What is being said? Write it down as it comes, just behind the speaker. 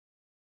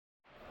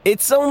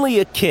It's only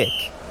a kick,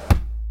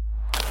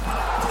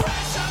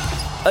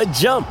 a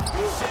jump,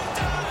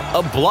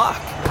 a block.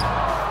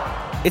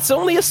 It's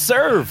only a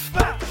serve.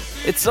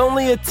 It's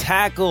only a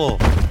tackle,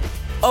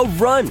 a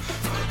run.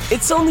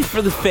 It's only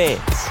for the fans.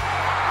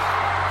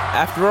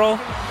 After all,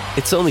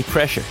 it's only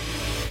pressure.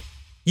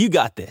 You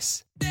got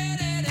this.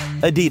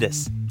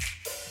 Adidas.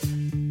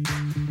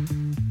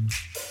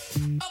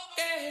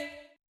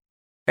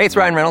 Hey, it's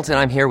Ryan Reynolds, and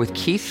I'm here with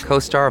Keith,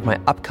 co-star of my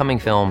upcoming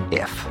film,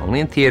 If, only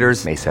in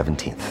theaters May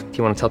 17th. Do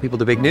you want to tell people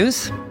the big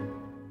news?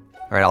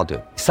 All right, I'll do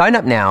it. Sign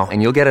up now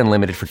and you'll get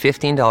unlimited for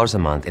 $15 a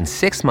month and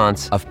 6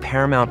 months of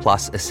Paramount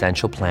Plus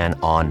Essential Plan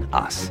on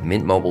us.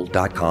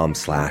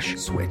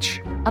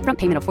 MintMobile.com/switch. Upfront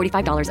payment of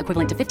 $45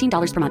 equivalent to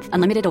 $15 per month.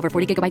 Unlimited over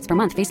 40 gigabytes per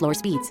month. Face lower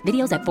speeds.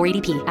 Videos at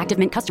 480p. Active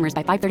Mint customers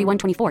by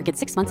 531.24 get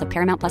 6 months of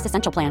Paramount Plus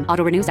Essential Plan.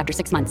 Auto renews after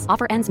 6 months.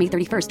 Offer ends May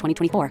 31st,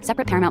 2024.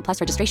 Separate Paramount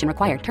Plus registration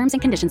required. Terms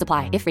and conditions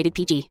apply if rated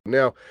PG.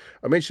 Now,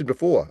 I mentioned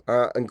before,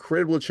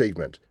 incredible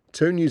achievement.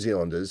 2 New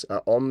Zealanders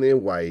are on their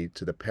way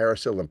to the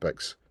Paris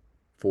Olympics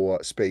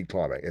for speed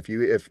climbing. If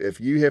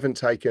you haven't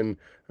taken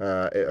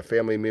a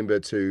family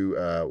member to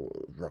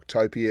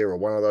Rocktopia or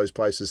one of those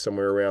places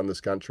somewhere around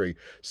this country,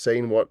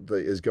 seen what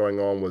is going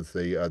on with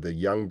the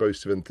young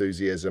boost of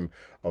enthusiasm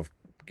of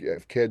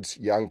kids,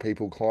 young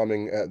people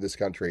climbing this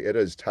country, it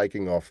is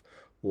taking off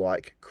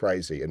like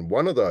crazy. And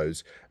one of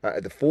those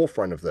at the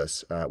forefront of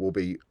this will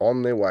be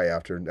on their way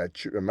after an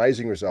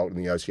amazing result in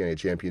the Oceania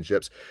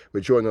Championships.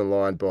 We're joined on the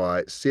line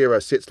by Sarah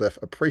Tetzlaff.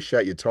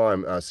 Appreciate your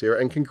time, Sarah,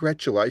 and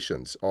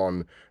congratulations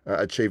on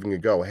achieving a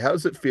goal. How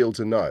does it feel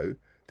to know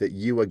that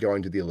you are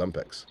going to the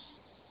Olympics?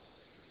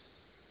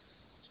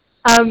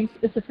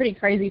 It's a pretty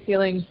crazy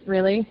feeling,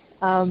 really.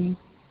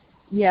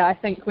 Yeah, I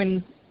think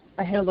when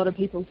I had a lot of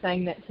people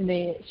saying that to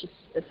me,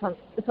 it's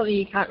something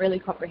you can't really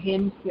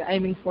comprehend. You're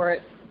aiming for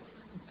it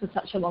for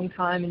such a long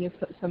time, and you've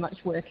put so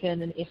much work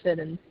in and effort,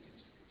 and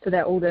for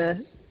that all to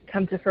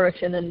come to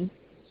fruition in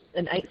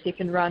an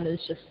 8-second run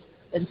is just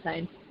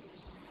insane.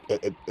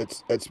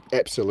 It's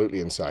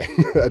absolutely insane.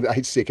 An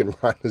 8-second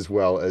run as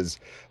well. As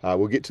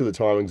we'll get to the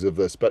timings of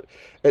this, but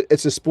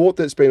it's a sport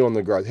that's been on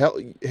the growth.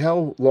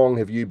 How long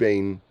have you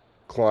been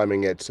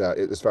climbing at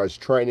as far as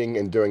training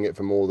and doing it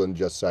for more than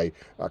just say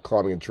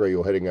climbing a tree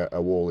or hitting a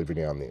wall every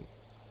now and then?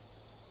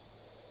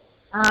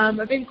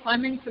 I've been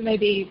climbing for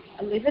maybe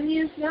 11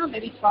 years now,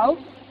 maybe 12,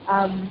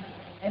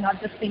 and I've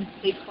just been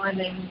speed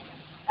climbing,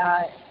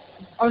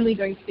 only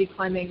doing speed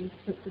climbing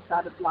since the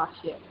start of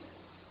last year.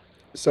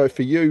 So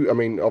for you, I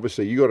mean,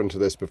 obviously you got into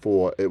this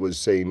before it was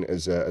seen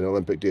as an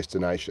Olympic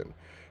destination.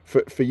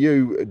 For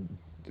you,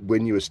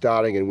 when you were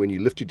starting and when you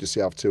lifted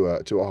yourself to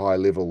a high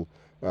level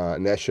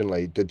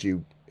nationally, would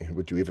you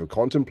ever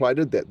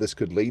contemplated that this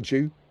could lead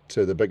you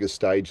to the biggest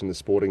stage in the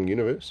sporting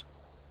universe?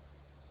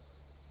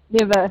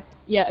 Never.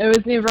 Yeah, it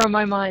was never on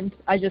my mind.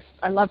 I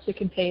love to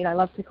compete. I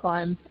love to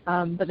climb,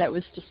 but that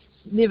was just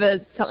never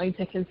something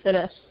to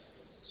consider.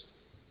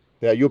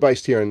 Now, you're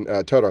based here in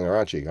Tauranga,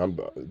 aren't you? I'm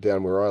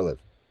down where I live.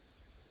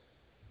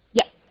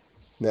 Yeah.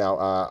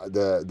 Now,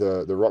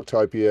 the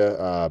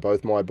Rocktopia,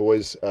 both my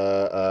boys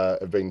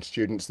have been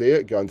students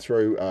there, going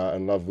through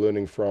and love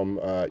learning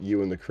from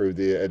you and the crew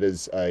there. It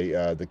is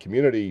the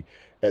community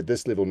at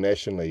this level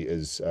nationally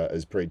is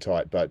pretty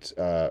tight, but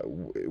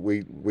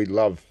we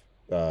love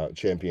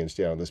champions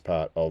down in this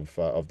part of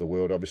the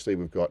world. Obviously,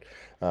 we've got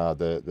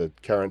the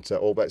current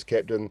All Blacks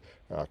captain,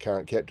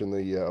 current captain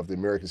of the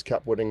America's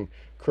Cup winning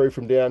crew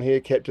from down here,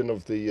 captain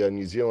of the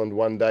New Zealand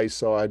one-day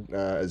side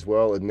as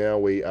well, and now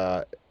we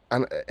are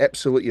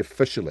absolutely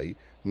officially,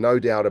 no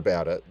doubt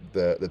about it,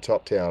 the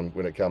top town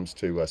when it comes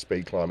to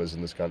speed climbers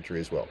in this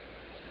country as well.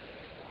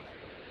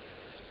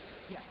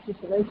 Yeah,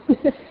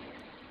 definitely.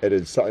 It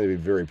is something to be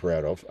very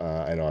proud of,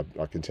 and I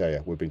can tell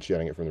you, we've been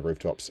shouting it from the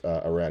rooftops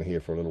around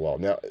here for a little while.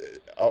 Now,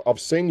 I've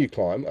seen you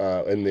climb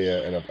in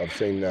there, and I've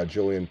seen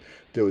Julian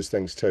do his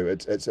things too.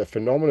 It's a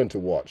phenomenon to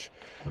watch.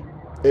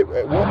 At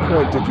what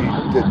point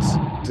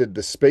did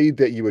the speed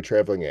that you were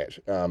travelling at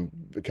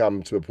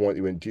come to a point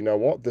you went, do you know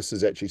what, this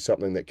is actually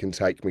something that can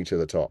take me to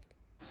the top?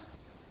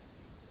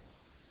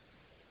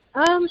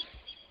 I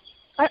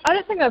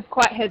don't think I've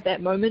quite had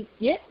that moment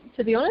yet,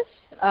 to be honest.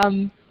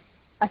 I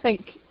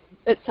think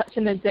it's such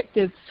an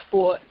addictive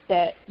sport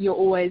that you're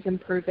always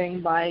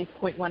improving by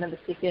 0.1 of a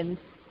second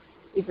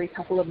every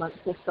couple of months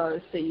or so.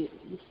 So you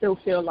still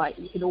feel like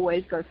you can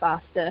always go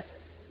faster,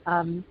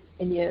 and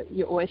you're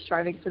always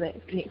striving for that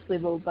next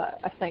level.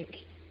 But I think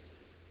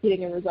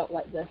getting a result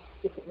like this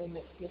definitely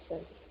makes me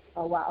think,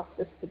 oh wow,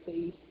 this could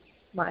be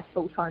my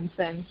full-time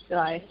thing that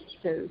I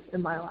do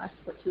in my life,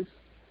 which is,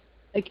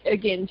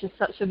 again, just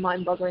such a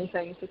mind-boggling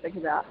thing to think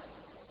about.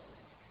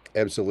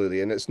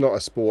 Absolutely, and it's not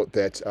a sport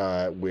that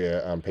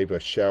where people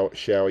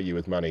shower you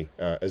with money,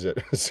 is it,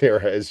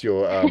 Sarah? As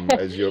you're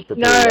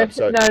preparing up.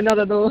 So, no, not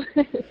at all.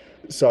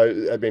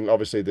 So, I mean,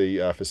 obviously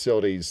the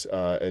facilities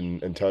in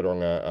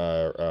Tauranga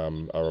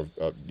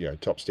are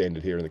top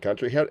standard here in the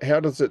country. How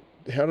does it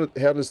how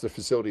does the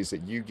facilities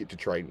that you get to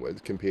train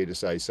with compare to,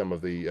 say, some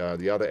of the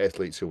other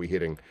athletes who will be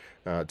heading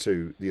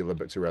to the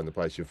Olympics around the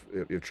place?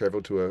 You've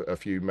travelled to a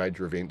few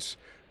major events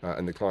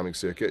in the climbing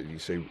circuit.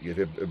 You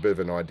have a bit of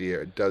an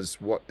idea.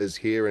 Does what is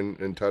here in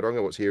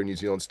Tauranga, what's here in New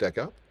Zealand, stack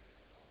up?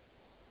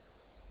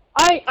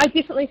 I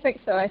definitely think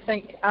so. I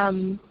think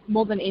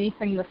more than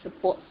anything, the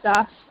support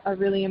staff are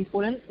really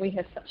important. We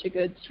have such a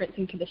good strength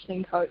and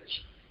conditioning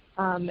coach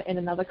and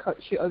another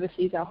coach who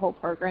oversees our whole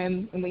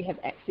program, and we have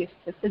access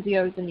to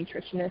physios and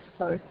nutritionists.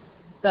 So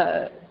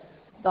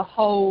the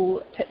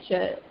whole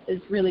picture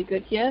is really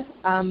good here.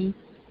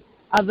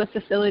 Other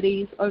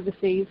facilities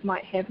overseas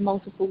might have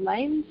multiple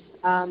lanes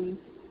and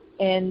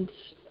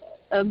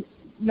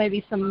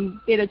maybe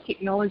some better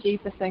technology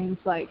for things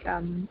like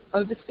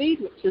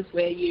overspeed, which is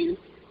where you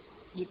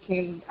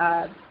can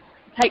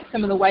take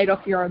some of the weight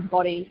off your own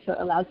body, so it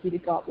allows you to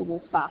go up the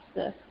wall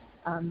faster.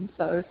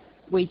 So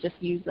we just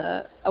use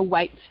a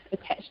weight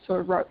attached to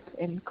a rope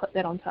and clip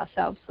that onto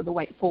ourselves so the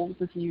weight falls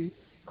as you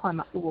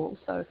climb up the wall.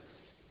 So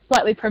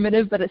slightly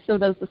primitive, but it still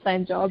does the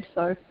same job.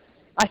 So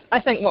I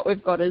think what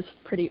we've got is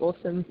pretty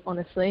awesome,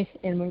 honestly,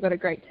 and we've got a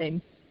great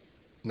team.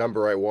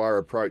 Number 8 wire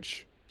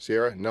approach,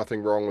 Sarah.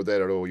 Nothing wrong with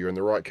that at all. You're in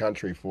the right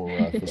country for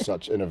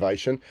such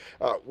innovation.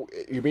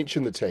 You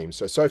mentioned the team.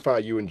 So far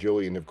you and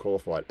Julian have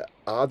qualified.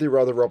 Are there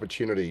other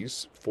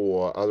opportunities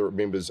for other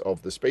members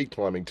of the speed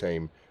climbing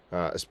team,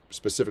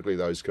 specifically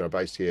those kind of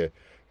based here,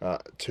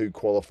 to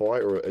qualify,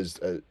 or is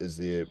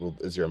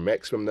there a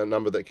maximum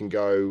number that can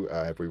go?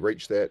 Have we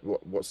reached that?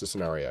 What's the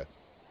scenario?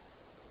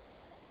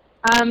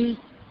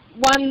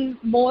 One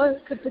more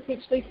could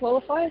potentially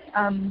qualify.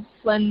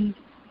 Flynn,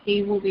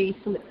 he will be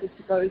selected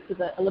to go to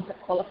the Olympic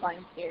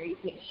qualifying series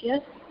next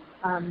year,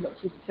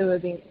 which is 2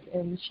 events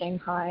in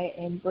Shanghai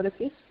and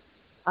Budapest.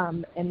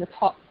 And the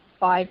top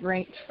 5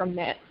 ranked from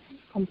that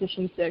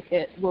competition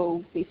circuit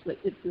will be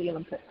selected for the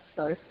Olympics.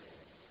 So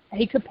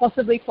he could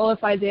possibly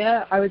qualify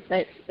there. I would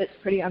say it's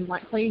pretty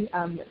unlikely.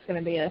 It's going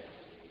to be a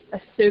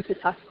super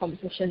tough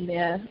competition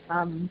there.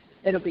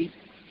 It'll be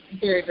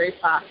very, very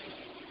fast.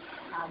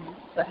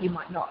 So he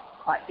might not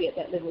quite be at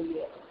that level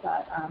yet.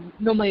 But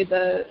normally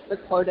the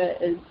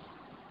quota is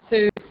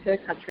 2 per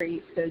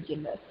country per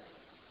gender.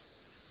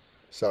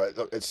 So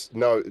it's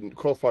no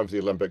qualifying for the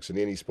Olympics in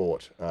any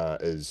sport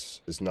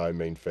is no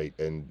mean feat,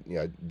 and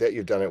that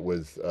you've done it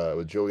with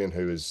Julian,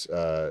 who is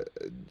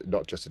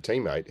not just a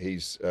teammate.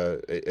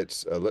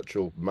 It's a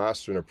literal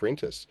master and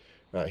apprentice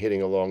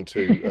heading along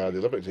to the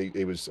Olympics.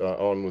 He was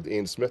on with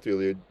Ian Smith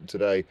earlier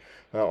today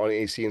on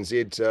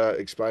ECNZ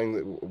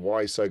explaining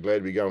why he's so glad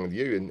to be going with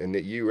you, and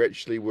that you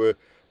actually were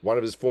one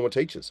of his former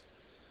teachers.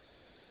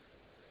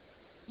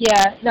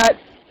 Yeah, no,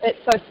 it's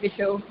so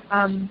special.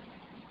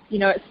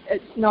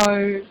 It's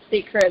no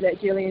secret that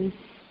Julian's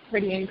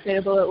pretty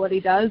incredible at what he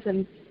does,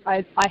 and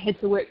I had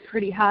to work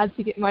pretty hard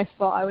to get my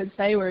spot, I would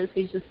say, whereas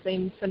he's just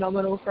been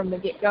phenomenal from the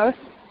get-go.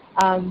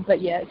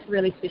 But yeah, it's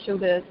really special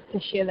to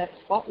share that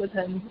spot with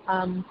him.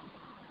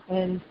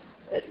 And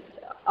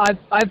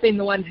I've been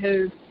the one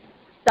who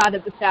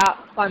started this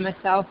out by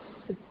myself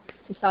to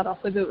start off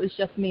with. It was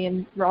just me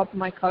and Rob,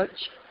 my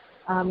coach,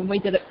 and we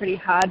did it pretty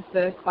hard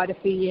for quite a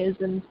few years,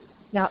 and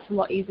now it's a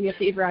lot easier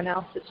for everyone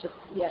else. It's just,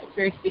 it's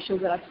very special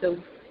that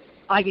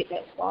I get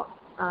that spot.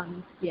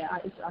 I'm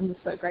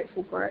just so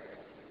grateful for it.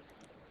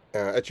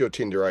 At your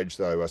tender age,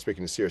 though,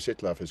 speaking to Sarah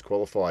Tetzlaff, who's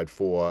qualified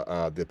for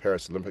the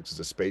Paris Olympics as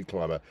a speed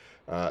climber,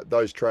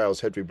 those trails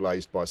had to be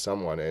blazed by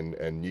someone,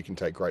 and you can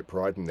take great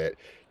pride in that.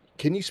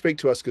 Can you speak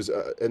to us, because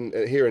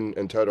here in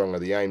Tauranga,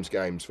 the Ames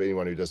Games, for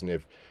anyone who doesn't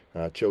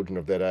have children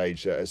of that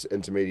age, as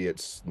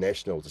intermediates,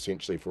 nationals,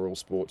 essentially, for all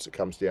sports, it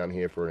comes down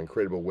here for an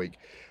incredible week.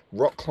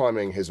 Rock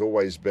climbing has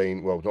always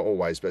been, well, not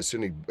always, but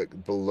certainly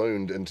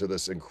ballooned into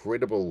this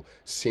incredible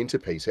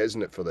centerpiece,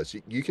 hasn't it, for this?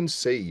 You can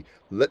see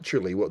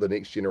literally what the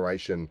next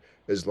generation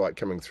is like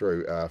coming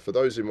through. For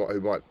those who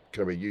might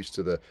kind of be used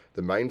to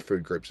the main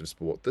food groups of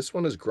sport, this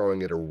one is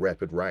growing at a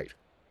rapid rate.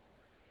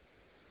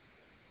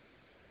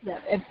 Yeah,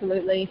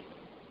 absolutely.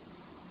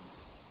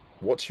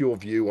 What's your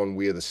view on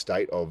where the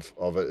state of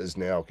it is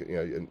now,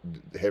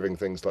 having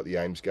things like the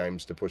Ames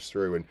Games to push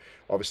through? And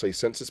obviously,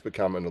 since it's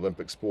become an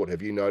Olympic sport,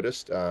 have you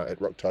noticed at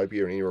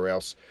Rocktopia and anywhere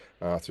else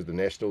through the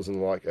nationals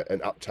and like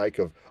an uptake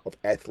of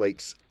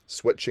athletes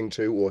switching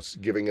to or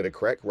giving it a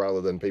crack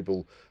rather than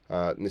people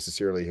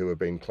necessarily who have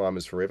been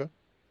climbers forever?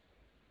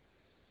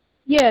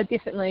 Yeah,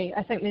 definitely.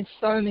 I think there's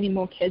so many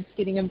more kids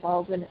getting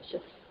involved, and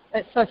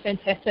it's so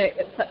fantastic.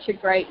 It's such a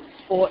great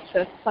sport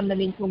for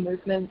fundamental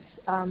movements.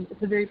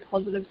 It's a very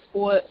positive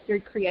sport,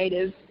 very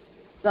creative.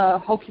 The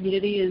whole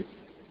community is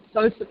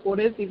so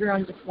supportive.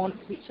 Everyone just wants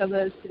each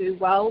other to do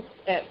well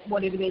at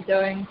whatever they're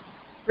doing,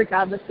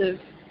 regardless of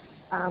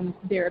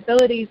their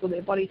abilities or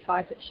their body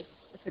type. It's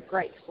a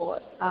great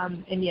sport.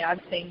 And yeah,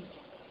 I've seen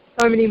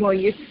so many more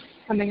youth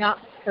coming up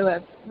who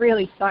are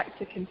really psyched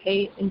to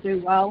compete and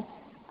do well,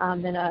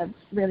 and are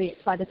really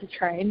excited to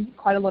train.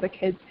 Quite a lot of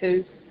kids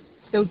who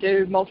still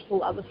do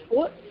multiple other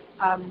sports,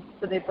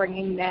 so they're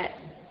bringing that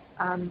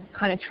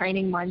kind of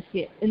training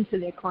mindset into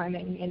their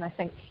climbing, and I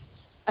think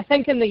I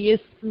think in the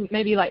years,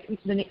 maybe like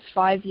the next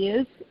 5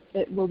 years,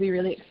 it will be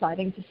really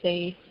exciting to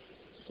see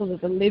sort of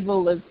the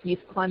level of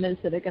youth climbers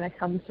that are going to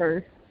come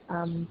through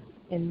and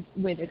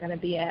where they're going to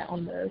be at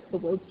on the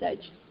world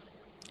stage.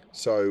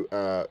 So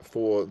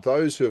for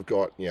those who have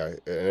got an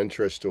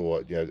interest,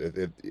 or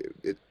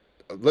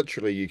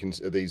literally you can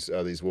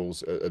these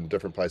walls in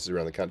different places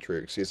around the country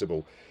are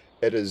accessible.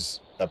 It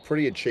is a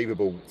pretty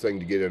achievable thing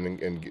to get in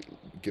and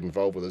get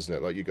involved with, isn't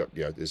it? Like you got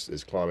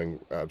there's climbing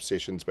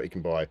sessions, but you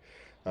can buy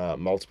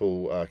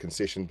multiple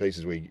concession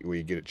pieces where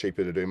you get it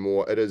cheaper to do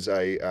more. It is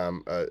a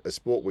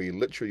sport where you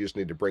literally just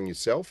need to bring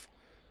yourself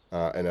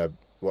and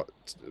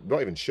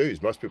not even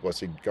shoes. Most people I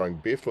see going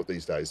barefoot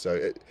these days.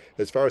 So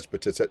as far as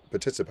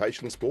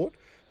participation sport,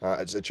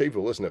 it's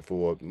achievable, isn't it,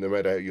 for no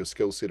matter your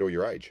skill set or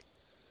your age?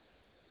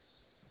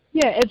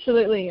 Yeah,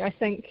 absolutely. I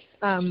think,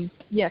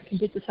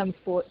 compared to some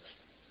sports,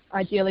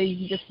 ideally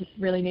you just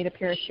really need a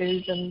pair of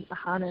shoes and a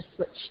harness,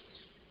 which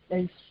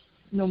is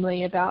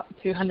normally about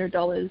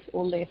 $200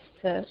 or less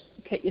to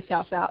kit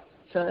yourself out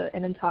for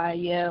an entire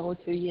year or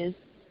 2 years.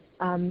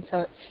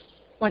 So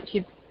once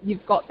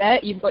you've got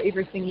that, you've got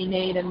everything you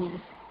need, and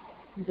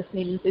you just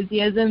need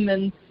enthusiasm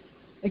and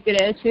a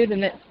good attitude,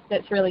 and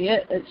that's really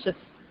it. It's just,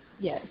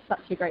 it's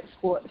such a great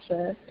sport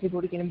for people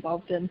to get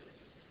involved in.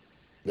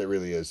 It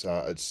really is.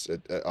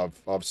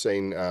 I've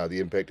seen the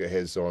impact it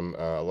has on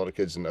a lot of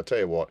kids, and I tell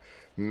you what,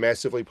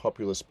 massively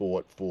popular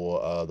sport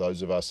for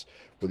those of us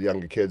with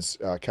younger kids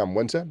come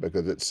winter,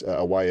 because it's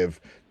a way of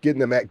getting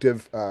them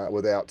active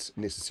without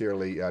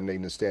necessarily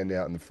needing to stand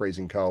out in the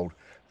freezing cold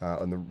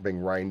and being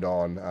rained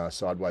on,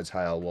 sideways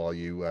hail, while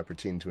you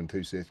pretend to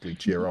enthusiastically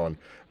cheer on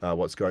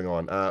what's going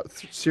on.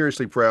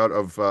 Seriously proud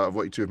of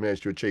what you two have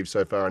managed to achieve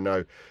so far. I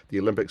know the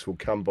Olympics will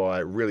come by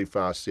really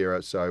fast,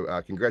 Sarah,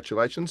 so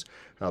congratulations.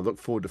 Look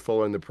forward to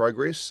following the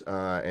progress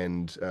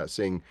and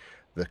seeing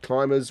the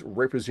climbers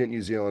represent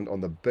New Zealand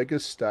on the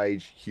biggest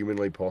stage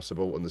humanly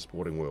possible in the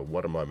sporting world.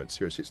 What a moment.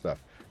 Sarah Tetzlaff,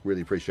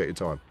 really appreciate your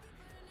time.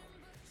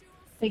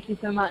 Thank you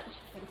so much.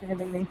 Thanks for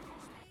having me.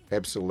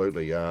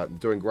 Absolutely.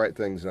 Doing great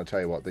things, and I tell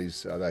you what,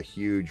 these they're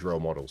huge role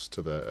models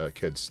to the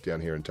kids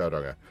down here in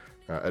Tauranga.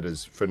 It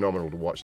is phenomenal to watch